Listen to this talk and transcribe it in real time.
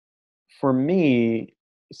For me,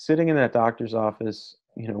 sitting in that doctor's office,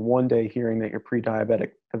 one day hearing that you're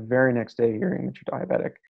pre-diabetic, the very next day hearing that you're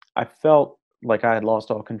diabetic, I felt like I had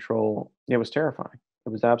lost all control. It was terrifying. It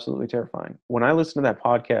was absolutely terrifying. When I listened to that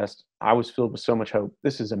podcast, I was filled with so much hope.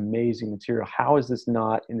 This is amazing material. How is this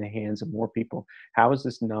not in the hands of more people? How is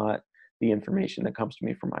this not the information that comes to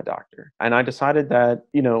me from my doctor? And I decided that,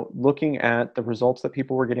 looking at the results that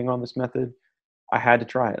people were getting on this method, I had to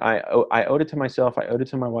try it. I owed it to myself. I owed it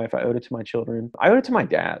to my wife. I owed it to my children. I owed it to my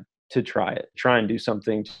dad to try it, try and do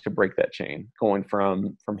something to break that chain, going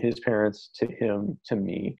from his parents to him to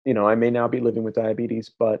me. I may now be living with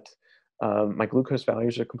diabetes, but my glucose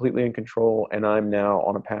values are completely in control, and I'm now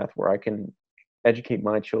on a path where I can educate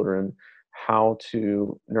my children how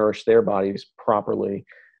to nourish their bodies properly,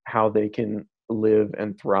 how they can live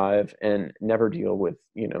and thrive and never deal with,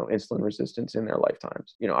 insulin resistance in their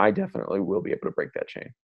lifetimes. I definitely will be able to break that chain.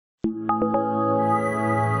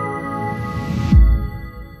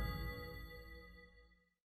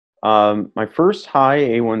 My first high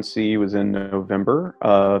A1C was in November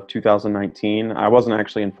of 2019. I wasn't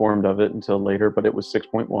actually informed of it until later, but it was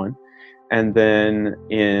 6.1. And then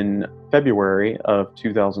in February of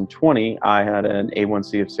 2020, I had an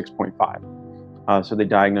A1C of 6.5. So they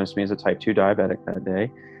diagnosed me as a type 2 diabetic that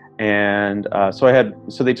day. And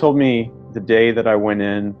so they told me the day that I went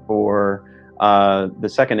in for the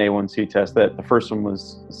second A1C test that the first one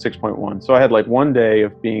was 6.1. So I had like one day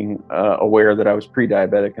of being aware that I was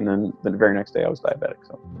pre-diabetic, and then the very next day I was diabetic.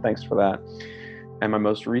 So thanks for that. And my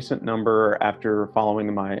most recent number after following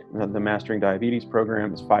the Mastering Diabetes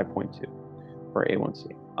program is 5.2 for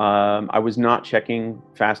A1C. I was not checking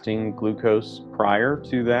fasting glucose prior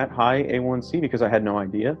to that high A1C because I had no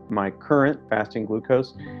idea. My current fasting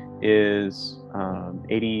glucose is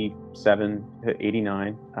 87 to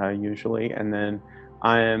 89 usually, and then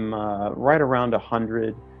I'm right around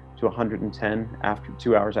 100 to 110 after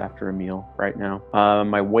 2 hours after a meal right now.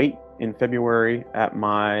 My weight in February at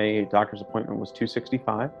my doctor's appointment was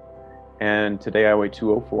 265, and today I weigh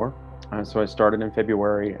 204. So I started in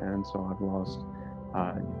February, and so I've lost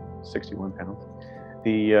 61 pounds.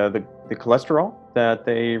 The cholesterol that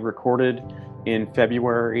they recorded in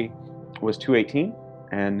February was 218,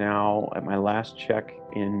 and now at my last check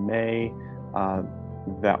in May,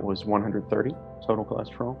 that was 130 total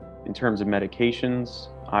cholesterol. In terms of medications,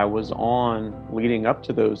 I was on, leading up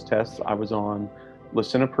to those tests, I was on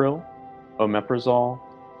Lisinopril, Omeprazole,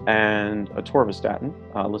 and Atorvastatin.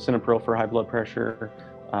 Lisinopril for high blood pressure,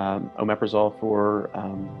 Omeprazole for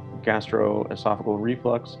gastroesophageal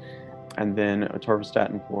reflux, and then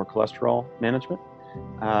Atorvastatin for cholesterol management.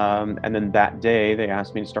 And then that day, they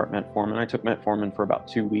asked me to start Metformin. I took Metformin for about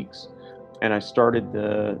 2 weeks, and I started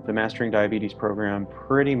the Mastering Diabetes program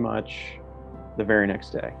pretty much the very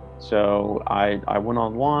next day. So I went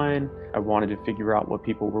online. I wanted to figure out what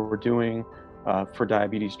people were doing for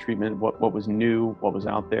diabetes treatment, what was new, what was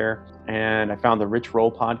out there. And I found the Rich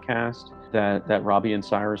Roll podcast that Robbie and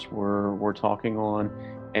Cyrus were talking on,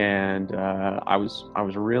 and I was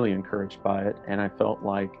really encouraged by it, and I felt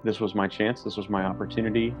like this was my chance, this was my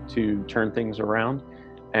opportunity to turn things around.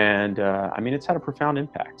 And it's had a profound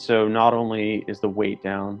impact. So not only is the weight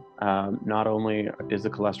down, not only is the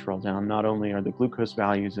cholesterol down, not only are the glucose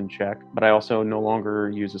values in check, but I also no longer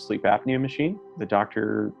use a sleep apnea machine. The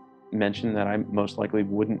doctor mentioned that I most likely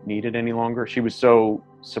wouldn't need it any longer. She was so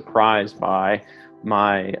surprised by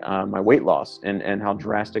my weight loss and how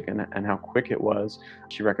drastic and how quick it was.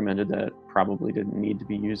 She recommended that probably didn't need to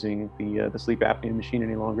be using the sleep apnea machine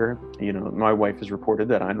any longer. My wife has reported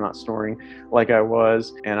that I'm not snoring like I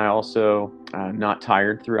was, and I also not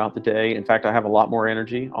tired throughout the day. In fact, I have a lot more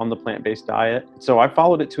energy on the plant-based diet. So I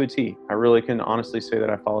followed it to a T. I really can honestly say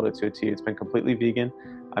that I followed it to a T. It's been completely vegan.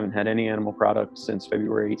 I haven't had any animal products since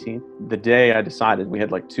February 18th. The day I decided, we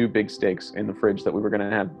had like 2 big steaks in the fridge that we were going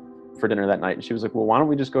to have for dinner that night. And she was like, well, why don't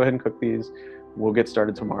we just go ahead and cook these? We'll get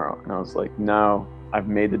started tomorrow. And I was like, no, I've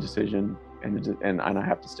made the decision and I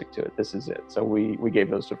have to stick to it. This is it. So we gave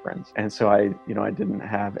those to friends. And so I didn't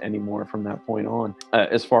have any more from that point on.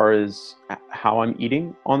 As far as how I'm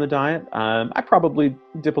eating on the diet, I probably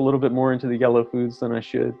dip a little bit more into the yellow foods than I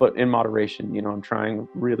should, but in moderation. I'm trying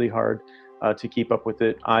really hard to keep up with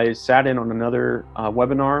it. I sat in on another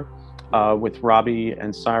webinar with Robbie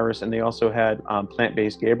and Cyrus, and they also had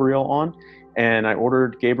Plant-Based Gabriel on. And I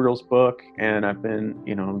ordered Gabriel's book, and I've been,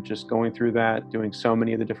 just going through that, doing so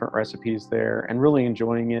many of the different recipes there and really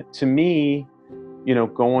enjoying it. To me,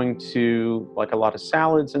 going to like a lot of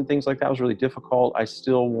salads and things like that was really difficult. I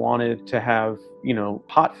still wanted to have,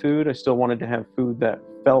 hot food. I still wanted to have food that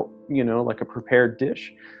felt, like a prepared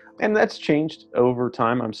dish. And that's changed over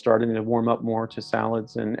time. I'm starting to warm up more to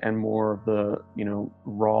salads and more of the,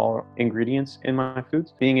 raw ingredients in my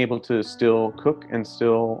foods. Being able to still cook and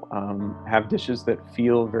still have dishes that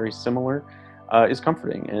feel very similar is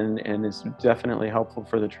comforting and is definitely helpful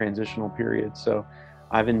for the transitional period. So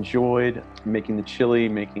I've enjoyed making the chili,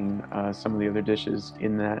 making some of the other dishes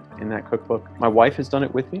in that cookbook. My wife has done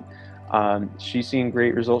it with me. She's seen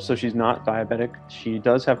great results. So she's not diabetic. She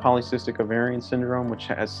does have polycystic ovarian syndrome, which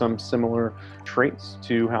has some similar traits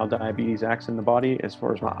to how diabetes acts in the body, as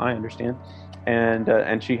far as what I understand.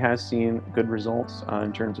 And she has seen good results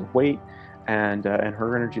in terms of weight and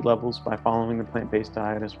her energy levels by following the plant-based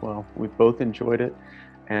diet as well. We've both enjoyed it.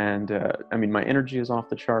 And I mean, my energy is off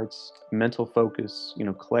the charts, mental focus,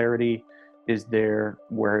 clarity is there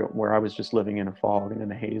where I was just living in a fog and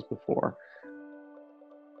in a haze before.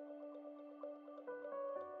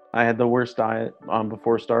 I had the worst diet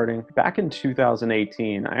before starting. Back in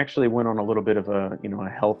 2018, I actually went on a little bit of a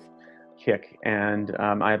health kick, and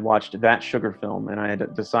I had watched That Sugar film, and I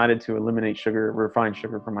had decided to eliminate sugar, refined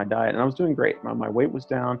sugar from my diet, and I was doing great. My weight was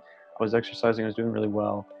down, I was exercising, I was doing really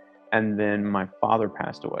well, and then my father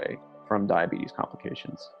passed away from diabetes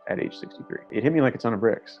complications at age 63. It hit me like a ton of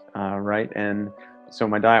bricks, right? And so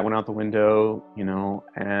my diet went out the window,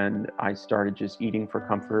 and I started just eating for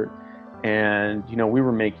comfort. And, we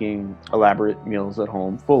were making elaborate meals at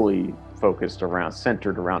home, fully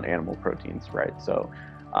centered around animal proteins, right? So,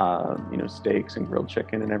 steaks and grilled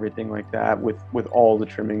chicken and everything like that with all the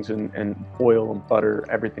trimmings and oil and butter,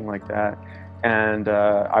 everything like that. And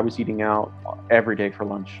I was eating out every day for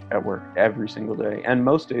lunch at work, every single day, and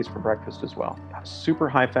most days for breakfast as well. Super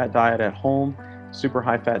high fat diet at home, super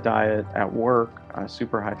high fat diet at work,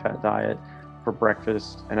 super high fat diet for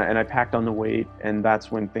breakfast, and I packed on the weight, and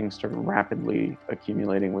that's when things started rapidly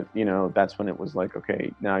accumulating with, that's when it was like,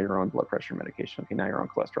 okay, now you're on blood pressure medication. Okay, now you're on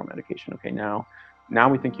cholesterol medication. Okay, now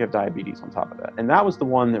we think you have diabetes on top of that. And that was the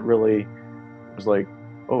one that really was like,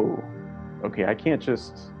 oh, okay, I can't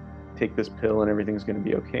just take this pill and everything's going to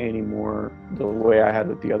be okay anymore the way I had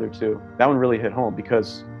with the other two. That one really hit home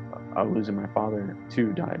because I was losing my father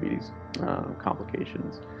to diabetes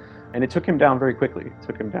complications. And it took him down very quickly. It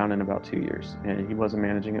took him down in about 2 years, and he wasn't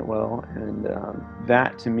managing it well. And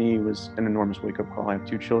that to me was an enormous wake-up call. I have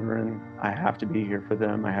 2 children. I have to be here for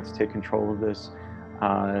them. I have to take control of this.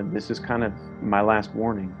 This is kind of my last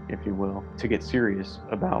warning, if you will, to get serious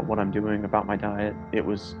about what I'm doing, about my diet. It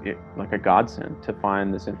was like a godsend to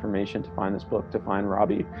find this information, to find this book, to find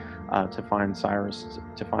Robbie, to find Cyrus,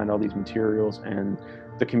 to find all these materials. And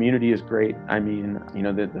the community is great. I mean,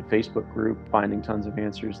 the Facebook group, finding tons of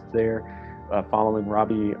answers there, following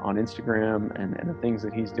Robbie on Instagram and the things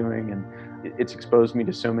that he's doing. And it's exposed me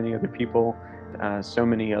to so many other people, so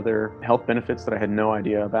many other health benefits that I had no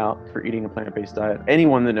idea about for eating a plant-based diet.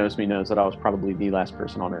 Anyone that knows me knows that I was probably the last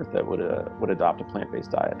person on earth that would adopt a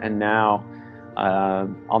plant-based diet. And now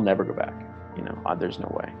I'll never go back. There's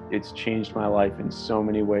no way. It's changed my life in so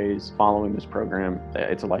many ways. Following this program,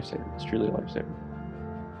 it's a lifesaver. It's truly a lifesaver.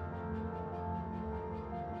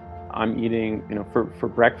 I'm eating, for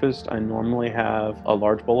breakfast, I normally have a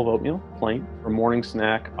large bowl of oatmeal, plain. For morning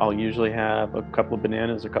snack, I'll usually have a couple of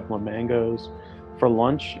bananas, a couple of mangoes. For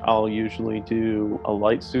lunch, I'll usually do a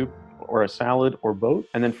light soup or a salad or both.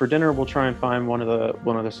 And then for dinner, we'll try and find one of the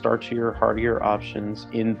starchier, heartier options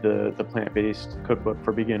in the plant-based cookbook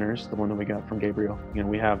for beginners, the one that we got from Gabriel.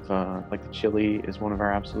 We have like the chili is one of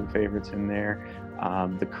our absolute favorites in there.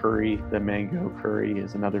 The curry, the mango curry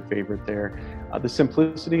is another favorite there. The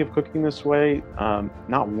simplicity of cooking this way,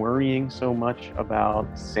 not worrying so much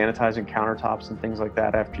about sanitizing countertops and things like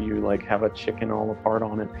that after you have a chicken all apart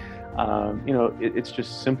on it. It's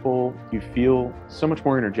just simple. You feel so much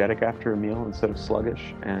more energetic after a meal instead of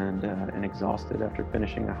sluggish and exhausted after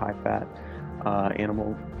finishing a high-fat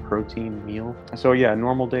animal protein meal. So yeah, a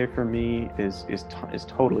normal day for me is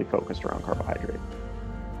totally focused around carbohydrate.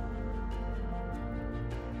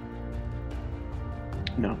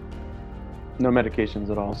 No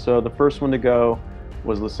medications at all. So the first one to go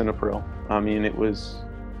was Lisinopril. I mean, it was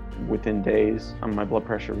within days. My blood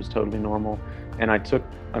pressure was totally normal. And I took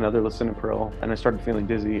another Lisinopril and I started feeling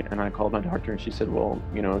dizzy, and I called my doctor and she said, well,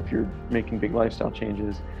 if you're making big lifestyle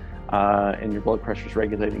changes and your blood pressure is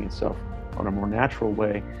regulating itself on a more natural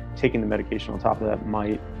way, taking the medication on top of that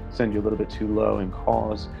might send you a little bit too low and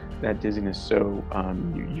cause that dizziness. So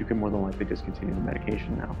you can more than likely discontinue the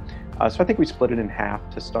medication now. So I think we split it in half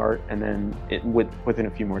to start, and then within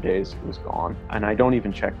a few more days it was gone. And I don't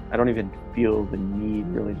even feel the need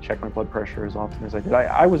really to check my blood pressure as often as I did.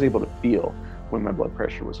 I was able to feel when my blood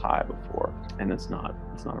pressure was high before, and it's not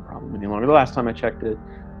a problem any longer. The last time I checked it,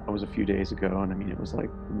 I was a few days ago, and I mean, it was like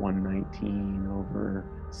 119 over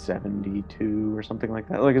 72 or something like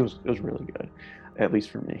that. Like it was really good, at least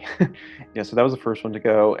for me. Yeah, so that was the first one to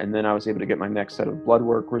go. And then I was able to get my next set of blood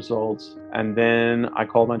work results. And then I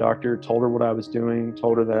called my doctor, told her what I was doing,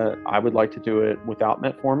 told her that I would like to do it without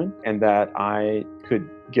metformin and that I could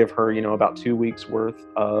give her, about 2 weeks worth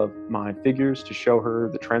of my figures to show her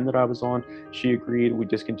the trend that I was on. She agreed. We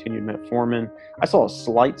discontinued metformin. I saw a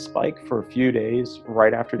slight spike for a few days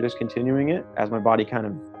right after discontinuing it as my body kind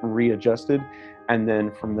of readjusted. And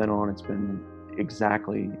then from then on, it's been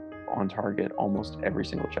exactly on target almost every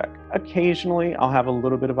single check. Occasionally, I'll have a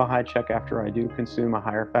little bit of a high check after I do consume a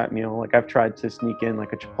higher fat meal. Like I've tried to sneak in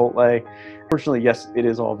like a Chipotle. Fortunately, yes, it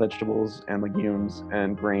is all vegetables and legumes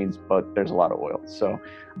and grains, but there's a lot of oil. So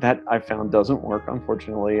that I found doesn't work.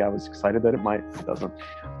 Unfortunately, I was excited that it might, it doesn't.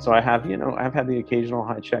 So I have, I've had the occasional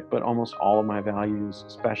high check, but almost all of my values,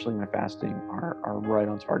 especially my fasting, are right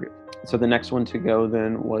on target. So the next one to go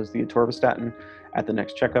then was the Atorvastatin. At the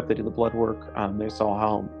next checkup, they did the blood work. They saw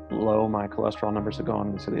how low my cholesterol numbers had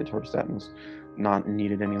gone, so the Atorvastatin was not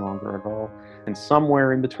needed any longer at all. And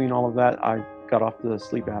somewhere in between all of that, I got off the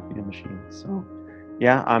sleep apnea machine. So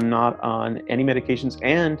yeah, I'm not on any medications.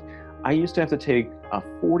 And I used to have to take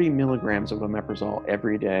 40 milligrams of omeprazole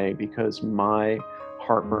every day because my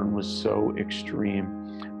heartburn was so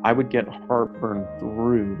extreme. I would get heartburn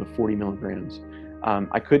through the 40 milligrams.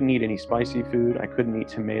 I couldn't eat any spicy food. I couldn't eat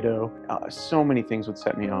tomato. So many things would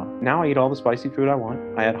set me off. Now I eat all the spicy food I want.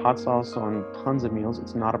 I add hot sauce on tons of meals.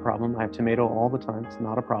 It's not a problem. I have tomato all the time. It's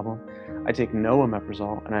not a problem. I take no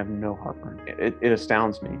omeprazole and I have no heartburn. It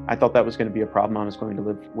astounds me. I thought that was going to be a problem I was going to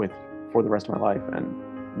live with for the rest of my life, and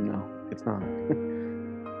no, it's not.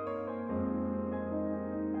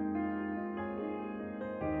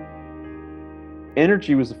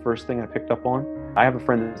 Energy was the first thing I picked up on. I have a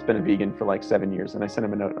friend that's been a vegan for like 7 years, and I sent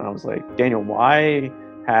him a note and I was like, Daniel, why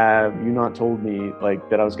have you not told me like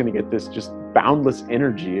that I was going to get this just boundless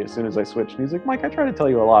energy as soon as I switched? And he's like, Mike, I try to tell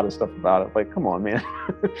you a lot of stuff about it. Like, come on, man.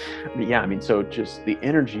 But yeah, I mean, so just the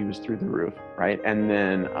energy was through the roof, right? And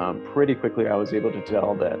then pretty quickly I was able to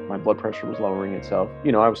tell that my blood pressure was lowering itself.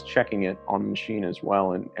 I was checking it on the machine as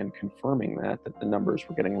well and confirming that the numbers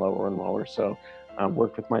were getting lower and lower. So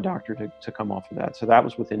worked with my doctor to come off of that. So that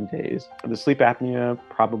was within days. The sleep apnea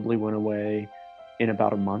probably went away in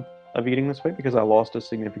about a month of eating this way because I lost a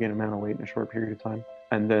significant amount of weight in a short period of time.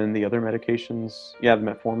 And then the other medications, yeah, the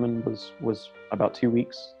metformin was about 2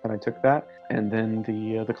 weeks that I took that. And then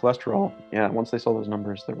the cholesterol, yeah, once they saw those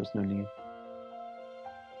numbers, there was no need.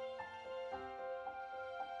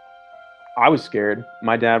 I was scared.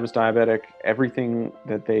 My dad was diabetic. Everything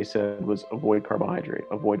that they said was avoid carbohydrate,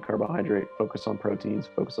 focus on proteins,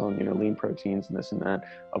 focus on, lean proteins and this and that,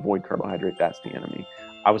 avoid carbohydrate. That's the enemy.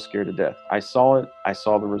 I was scared to death. I saw it. I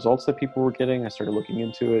saw the results that people were getting. I started looking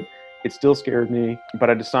into it. It still scared me, but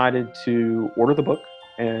I decided to order the book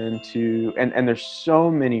and there's so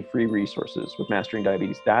many free resources with Mastering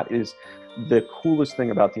Diabetes. That is the coolest thing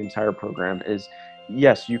about the entire program is,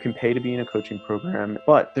 yes, you can pay to be in a coaching program,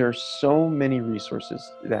 but there's so many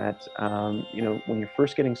resources that, when you're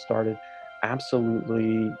first getting started,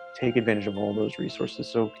 absolutely take advantage of all those resources.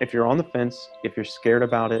 So if you're on the fence, if you're scared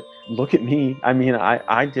about it, look at me. I mean,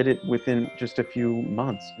 I did it within just a few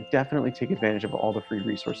months. Definitely take advantage of all the free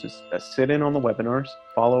resources. Sit in on the webinars,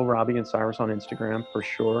 follow Robbie and Cyrus on Instagram for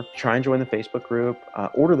sure. Try and join the Facebook group,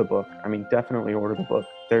 order the book. I mean, definitely order the book.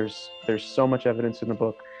 There's so much evidence in the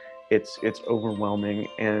book. It's overwhelming,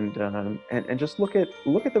 and just look at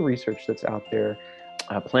the research that's out there.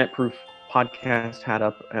 Plant Proof podcast had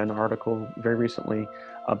up an article very recently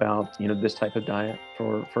about this type of diet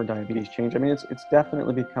for diabetes change. I mean, it's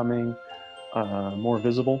definitely becoming more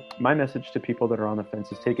visible. My message to people that are on the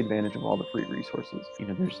fence is take advantage of all the free resources.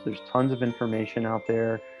 There's tons of information out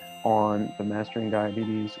there on the Mastering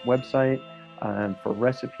Diabetes website for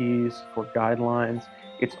recipes, for guidelines.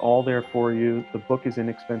 It's all there for you. The book is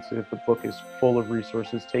inexpensive. The book is full of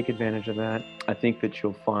resources. Take advantage of that. I think that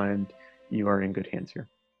you'll find you are in good hands here.